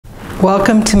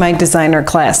Welcome to my designer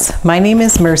class. My name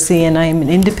is Mercy and I am an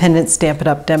independent Stampin'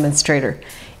 Up! Demonstrator.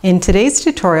 In today's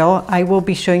tutorial, I will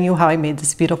be showing you how I made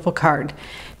this beautiful card.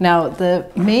 Now, the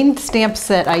main stamp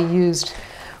set I used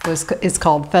is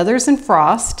called Feathers and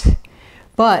Frost,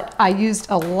 but I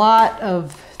used a lot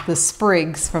of the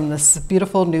sprigs from this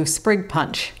beautiful new Sprig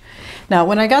Punch. Now,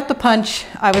 when I got the punch,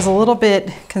 I was a little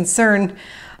bit concerned,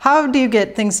 how do you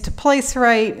get things to place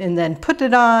right and then put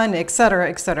it on,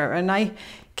 etc., etc. And I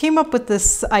came up with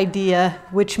this idea,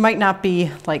 which might not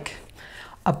be like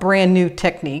a brand new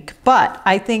technique, but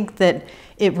I think that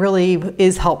it really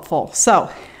is helpful.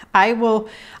 So I will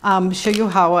show you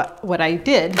what I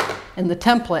did in the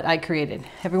template I created.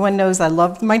 Everyone knows I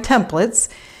love my templates.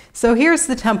 So here's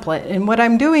the template, and what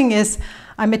I'm doing is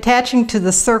I'm attaching to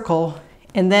the circle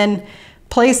and then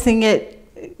placing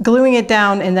it, gluing it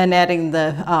down, and then adding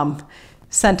the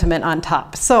sentiment on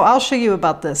top. So I'll show you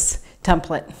about this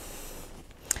template.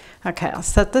 Okay, I'll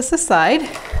set this aside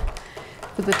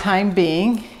for the time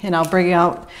being, and I'll bring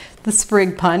out the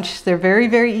Sprig Punch. They're very,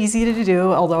 very easy to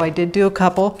do, although I did do a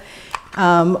couple.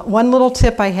 One little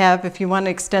tip I have, if you want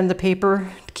to extend the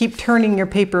paper, keep turning your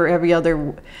paper every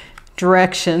other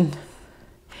direction,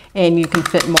 and you can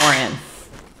fit more in.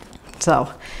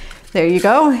 So there you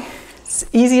go. It's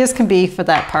easy as can be for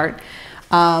that part.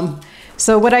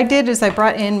 So what I did is I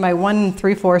brought in my 1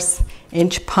 3/4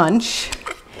 inch punch,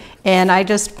 and I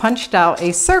just punched out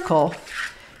a circle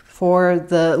for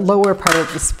the lower part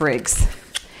of the sprigs.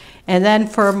 And then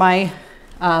for my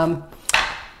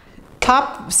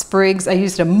top sprigs, I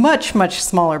used a much, much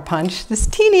smaller punch. This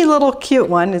teeny little cute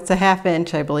one, it's a 1/2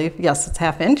 inch, I believe. Yes, it's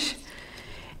 1/2 inch.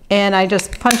 And I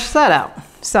just punched that out.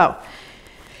 So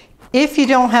if you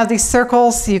don't have these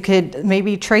circles, you could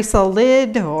maybe trace a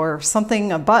lid or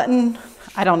something, a button,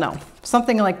 I don't know,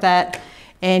 something like that,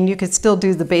 and you could still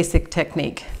do the basic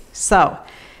technique. So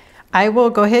I will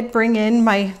go ahead and bring in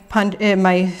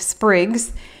my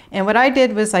sprigs, and what I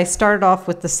did was I started off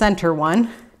with the center one,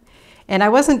 and I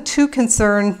wasn't too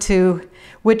concerned to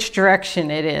which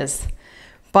direction it is,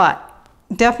 but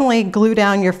definitely glue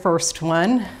down your first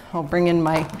one. I'll bring in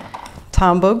my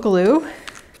Tombow glue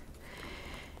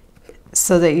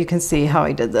so that you can see how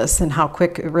I did this and how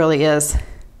quick it really is.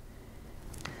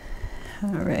 All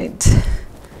right.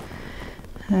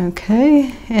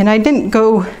 Okay, and I didn't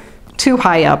go too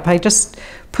high up. I just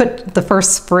put the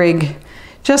first sprig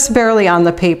just barely on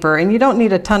the paper, and you don't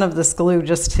need a ton of this glue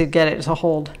just to get it to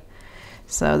hold.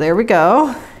 So there we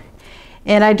go.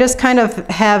 And I just kind of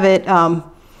have it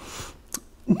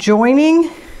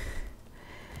joining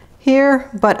here,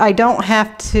 but I don't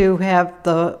have to have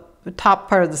the top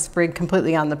part of the sprig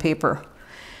completely on the paper.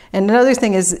 And another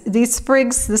thing is these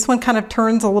sprigs, this one kind of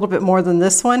turns a little bit more than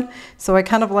this one. So I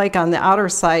kind of like on the outer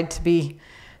side to be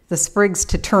the sprigs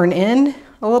to turn in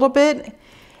a little bit.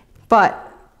 But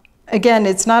again,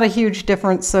 it's not a huge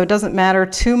difference, so it doesn't matter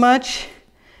too much.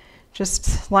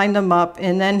 Just line them up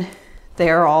and then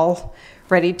they're all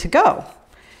ready to go.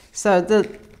 So the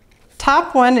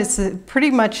top one is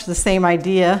pretty much the same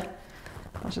idea.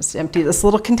 I'll just empty this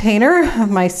little container of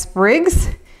my sprigs.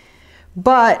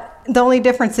 But the only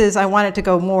difference is I want it to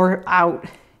go more out,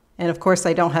 and of course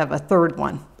I don't have a third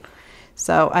one.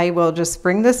 So I will just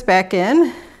bring this back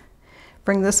in,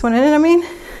 bring this one in, I mean,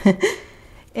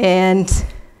 and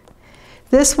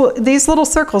these little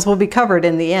circles will be covered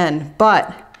in the end,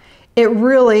 but it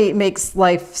really makes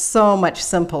life so much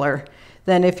simpler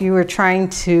than if you were trying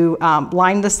to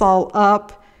line this all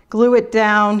up, glue it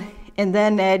down, and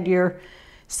then add your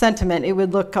sentiment. It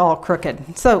would look all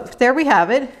crooked. So there we have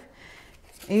it.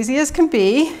 Easy as can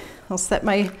be. I'll set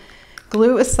my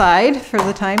glue aside for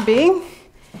the time being,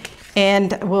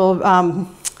 and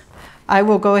I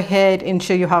will go ahead and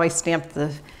show you how I stamped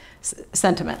the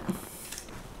sentiment.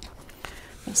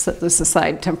 I'll set this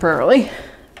aside temporarily.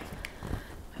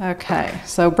 Okay,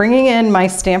 so bringing in my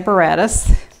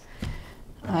Stamparatus.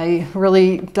 I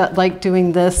really like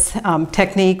doing this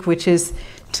technique, which is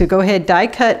to go ahead, die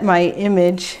cut my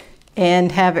image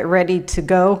and have it ready to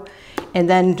go, and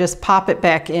then just pop it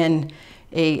back in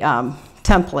a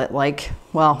template like,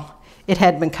 well, it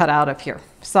had been cut out of here.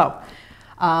 So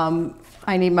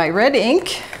I need my red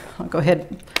ink. I'll go ahead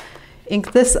and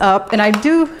ink this up. And I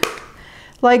do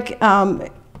like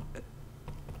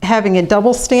having it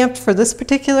double stamped for this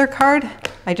particular card.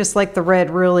 I just like the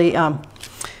red really,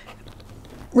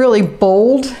 really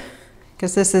bold,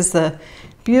 because this is the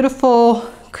beautiful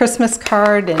Christmas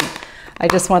card, and I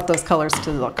just want those colors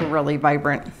to look really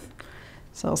vibrant.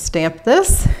 So I'll stamp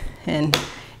this, and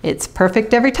it's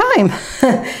perfect every time.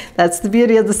 That's the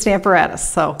beauty of the Stamparatus.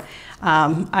 So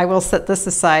I will set this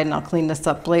aside, and I'll clean this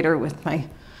up later with my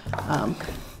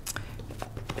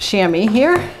chamois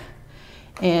here,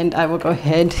 and I will go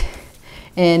ahead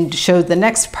and show the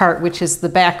next part, which is the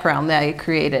background that I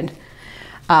created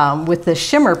with the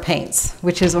shimmer paints,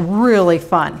 which is really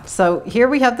fun. So here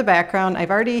we have the background.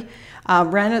 I've already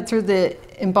ran it through the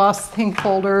embossing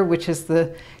folder, which is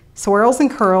the Swirls and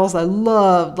Curls. I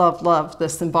love, love, love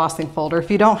this embossing folder.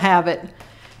 If you don't have it,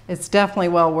 it's definitely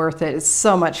well worth it. It's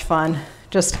so much fun,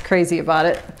 just crazy about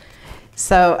it.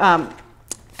 So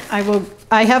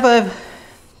I have a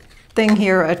thing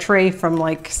here, a tray from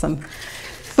like some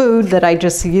food that I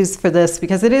just used for this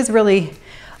because it is really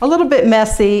a little bit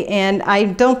messy, and I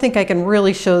don't think I can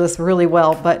really show this really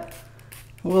well, but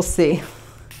we'll see.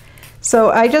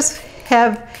 So I just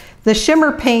have the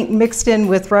shimmer paint mixed in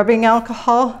with rubbing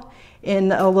alcohol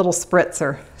in a little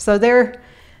spritzer. So there,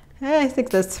 I think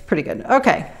that's pretty good.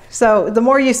 Okay, so the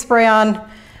more you spray on,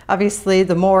 obviously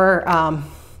the more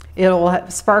it'll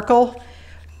sparkle.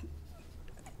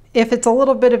 If it's a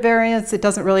little bit of variance, it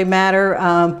doesn't really matter.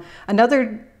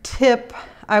 Another tip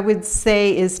I would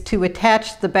say is to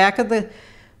attach the back of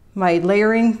my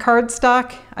layering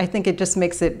cardstock. I think it just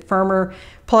makes it firmer.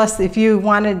 Plus, if you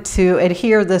wanted to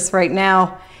adhere this right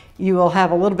now, you will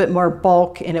have a little bit more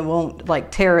bulk and it won't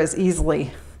like tear as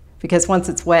easily, because once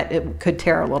it's wet, it could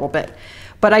tear a little bit.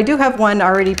 But I do have one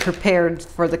already prepared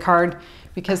for the card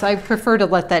because I prefer to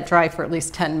let that dry for at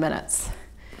least 10 minutes.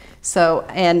 So,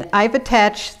 and I've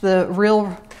attached the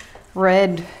real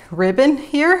red ribbon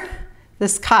here.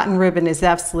 This cotton ribbon is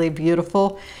absolutely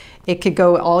beautiful. It could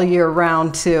go all year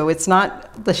round too. It's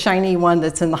not the shiny one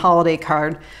that's in the holiday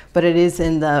card, but it is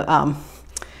in the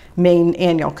main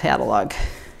annual catalog.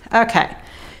 Okay,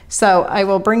 so I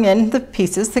will bring in the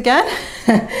pieces again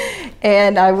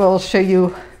and I will show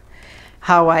you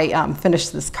how I finish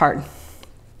this card.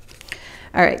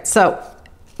 All right, so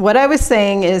what I was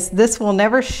saying is this will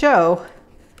never show.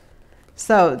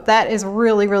 So that is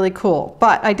really, really cool.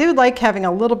 But I do like having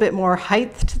a little bit more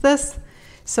height to this.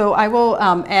 So I will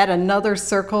add another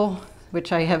circle,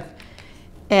 which I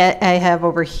have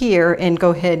over here, and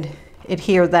go ahead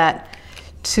adhere that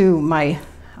to my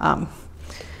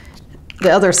the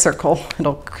other circle.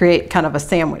 It'll create kind of a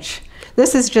sandwich.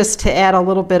 This is just to add a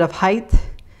little bit of height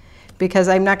because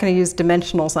I'm not going to use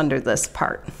dimensionals under this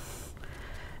part.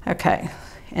 Okay,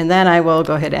 and then I will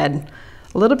go ahead and add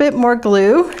a little bit more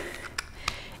glue.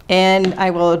 And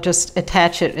I will just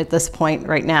attach it at this point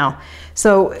right now.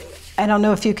 So I don't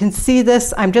know if you can see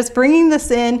this. I'm just bringing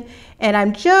this in and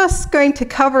I'm just going to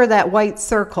cover that white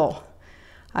circle.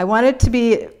 I want it to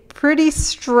be pretty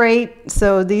straight,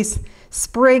 so these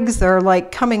sprigs are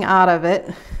like coming out of it,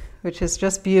 which is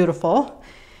just beautiful.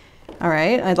 All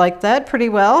right, I like that pretty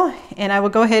well. And I will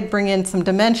go ahead and bring in some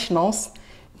dimensionals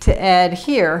to add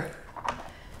here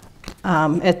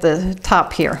at the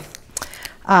top here.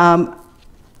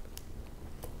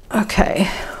 Okay,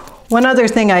 one other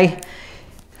thing I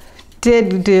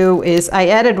did do is I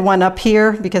added one up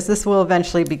here because this will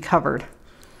eventually be covered.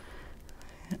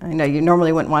 I know you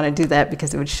normally wouldn't want to do that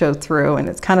because it would show through and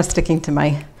it's kind of sticking to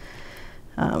my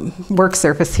work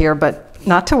surface here, but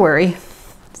not to worry.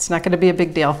 It's not going to be a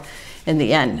big deal in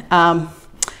the end.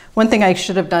 One thing I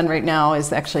should have done right now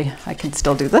is actually, I can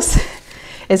still do this,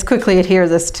 is quickly adhere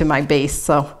this to my base.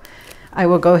 So I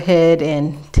will go ahead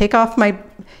and take off my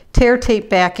tear tape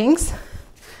backings.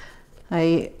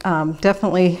 I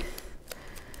definitely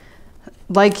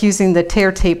like using the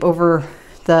tear tape over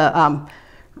the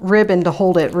ribbon to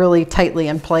hold it really tightly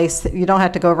in place. You don't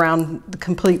have to go around the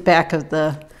complete back of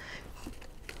the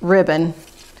ribbon.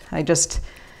 I just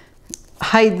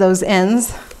hide those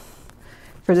ends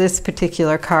for this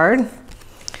particular card.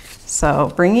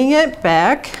 So bringing it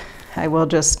back, I will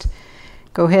just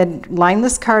go ahead and line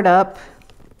this card up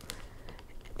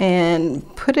and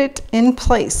put it in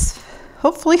place,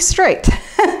 hopefully straight.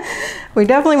 We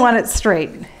definitely want it straight.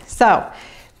 So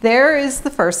there is the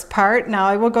first part. Now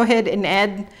I will go ahead and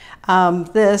add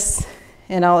this,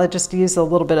 and I'll just use a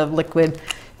little bit of liquid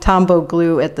Tombow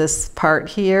glue at this part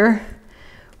here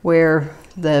where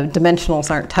the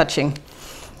dimensionals aren't touching.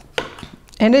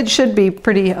 And it should be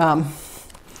pretty,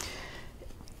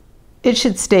 it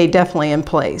should stay definitely in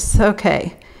place.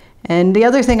 Okay. And the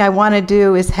other thing I want to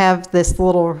do is have this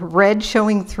little red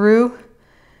showing through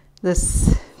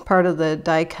this part of the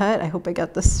die cut. I hope I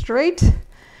got this straight.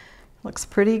 Looks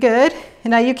pretty good. And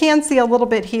now you can see a little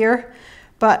bit here,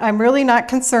 but I'm really not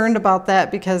concerned about that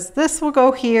because this will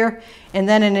go here. And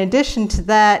then in addition to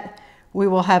that, we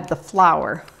will have the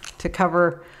flower to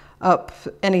cover up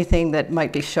anything that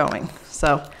might be showing.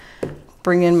 So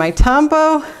bring in my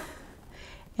Tombow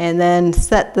and then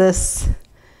set this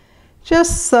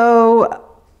just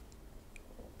so,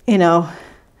 you know,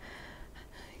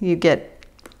 you get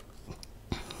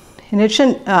and it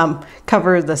shouldn't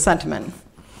cover the sentiment.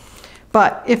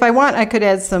 But if I want, I could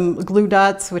add some glue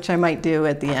dots, which I might do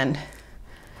at the end.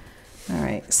 All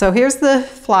right, so here's the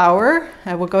flower.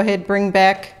 I will go ahead and bring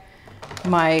back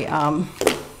my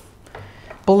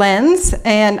blends,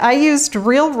 and I used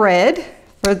Real Red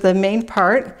for the main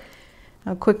part.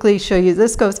 I'll quickly show you.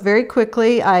 This goes very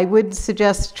quickly. I would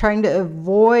suggest trying to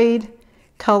avoid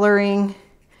coloring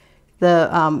the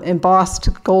embossed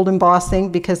gold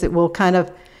embossing, because it will kind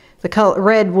of, the color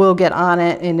red will get on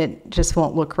it and it just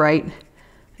won't look right.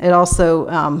 It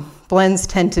also, blends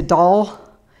tend to dull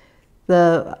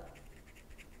the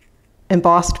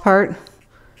embossed part.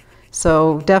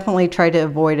 So definitely try to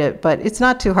avoid it, but it's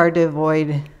not too hard to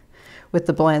avoid with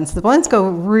the blends. The blends go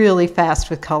really fast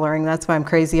with coloring. That's why I'm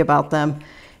crazy about them.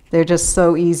 They're just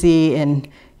so easy, and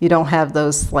you don't have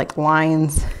those like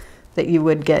lines that you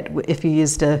would get if you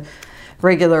used a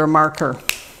regular marker.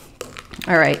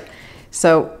 All right,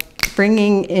 so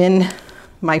bringing in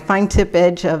my fine tip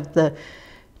edge of the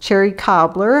cherry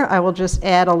cobbler, I will just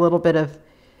add a little bit of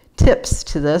tips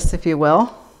to this, if you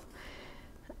will.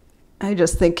 I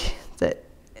just think that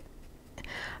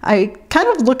I kind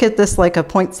of look at this like a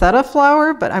poinsettia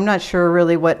flower, but I'm not sure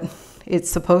really what it's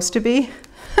supposed to be.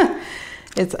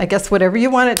 It's, I guess, whatever you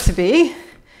want it to be.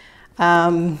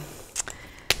 I'll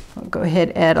go ahead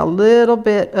and add a little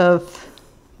bit of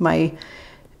my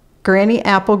Granny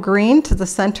Apple Green to the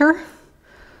center.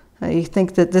 I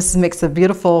think that this makes a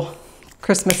beautiful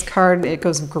Christmas card. It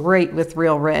goes great with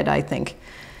Real Red, I think.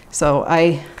 So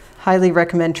I highly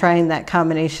recommend trying that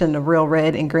combination of Real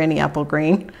Red and Granny Apple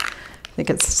Green. I think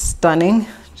it's stunning.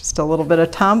 Just a little bit of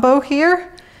Tombow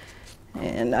here.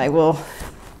 And I will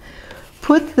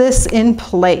put this in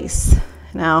place.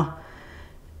 Now,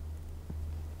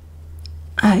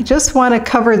 I just want to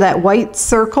cover that white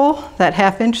circle, that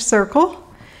half-inch circle.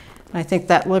 I think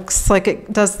that looks like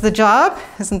it does the job.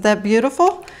 Isn't that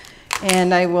beautiful?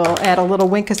 And I will add a little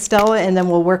Wink of Stella, and then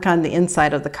we'll work on the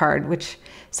inside of the card, which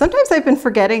sometimes I've been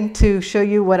forgetting to show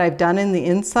you what I've done in the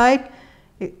inside.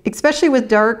 Especially with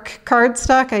dark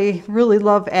cardstock, I really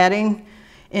love adding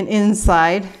an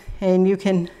inside, and you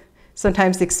can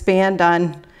sometimes expand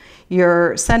on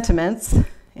your sentiments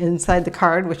inside the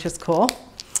card, which is cool.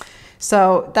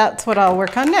 So that's what I'll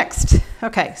work on next.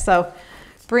 Okay, so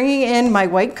bringing in my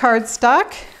white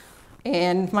cardstock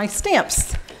and my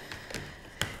stamps.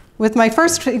 With my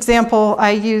first example,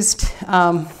 I used,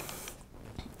 I'll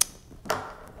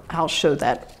show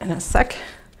that in a sec.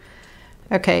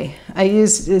 Okay, I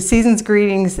used Season's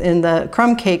Greetings in the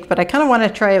crumb cake, but I kind of want to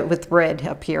try it with red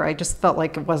up here. I just felt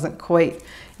like it wasn't quite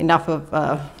enough of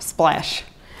a splash.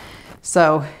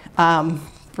 So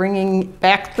bringing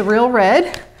back the Real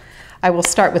Red, I will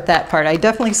start with that part. I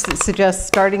definitely suggest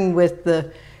starting with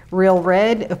the Real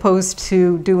Red opposed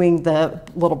to doing the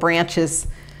little branches,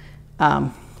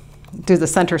 do the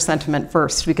center sentiment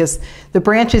first, because the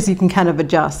branches you can kind of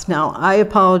adjust. Now, I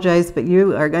apologize, but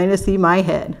you are going to see my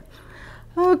head.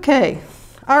 Okay,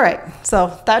 all right,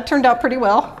 so that turned out pretty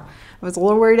well. I was a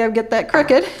little worried I'd get that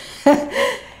crooked.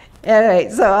 All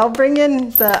right, so I'll bring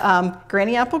in the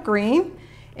Granny Apple Green,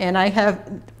 and I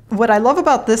have, what I love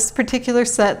about this particular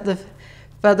set, the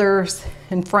Feathers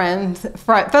and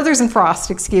Feathers and Frost,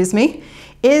 excuse me,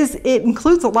 is it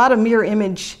includes a lot of mirror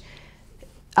images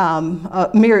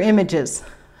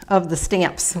of the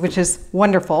stamps, which is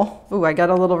wonderful. Ooh, I got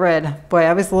a little red. Boy,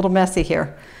 I was a little messy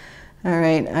here. All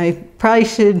right, I probably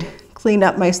should clean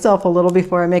up myself a little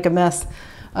before I make a mess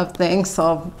of things. So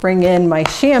I'll bring in my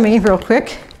chamois real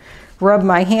quick, rub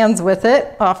my hands with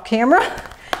it off camera.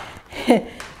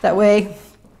 That way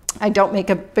I don't make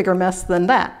a bigger mess than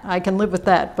that. I can live with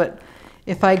that, but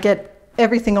if I get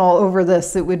everything all over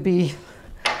this, it would be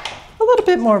a little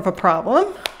bit more of a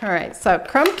problem. All right, so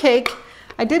crumb cake,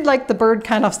 I did like the bird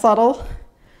kind of subtle.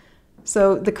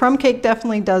 So the crumb cake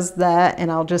definitely does that,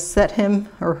 and I'll just set him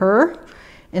or her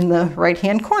in the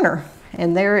right-hand corner.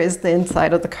 And there is the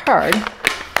inside of the card.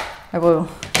 I will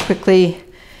quickly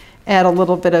add a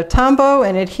little bit of Tombow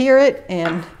and adhere it,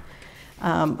 and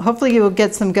hopefully you will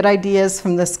get some good ideas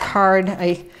from this card.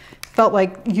 I felt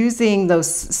like using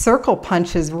those circle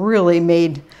punches really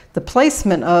made the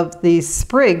placement of these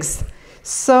sprigs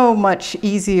so much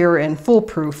easier and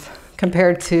foolproof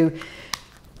compared to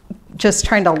just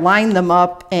trying to line them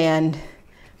up and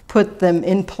put them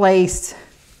in place.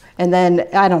 And then,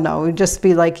 I don't know, it would just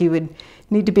be like you would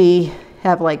need to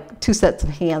have like 2 sets of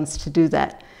hands to do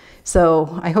that.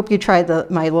 So I hope you try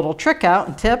my little trick out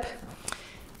and tip.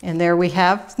 And there we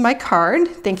have my card.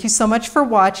 Thank you so much for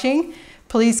watching.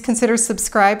 Please consider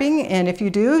subscribing, and if you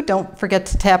do, don't forget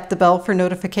to tap the bell for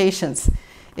notifications.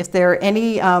 If there are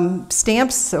any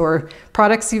stamps or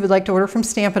products you would like to order from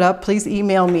Stampin' Up, please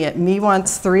email me at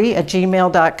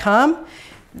mewants3@gmail.com.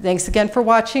 Thanks again for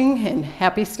watching, and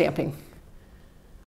happy stamping.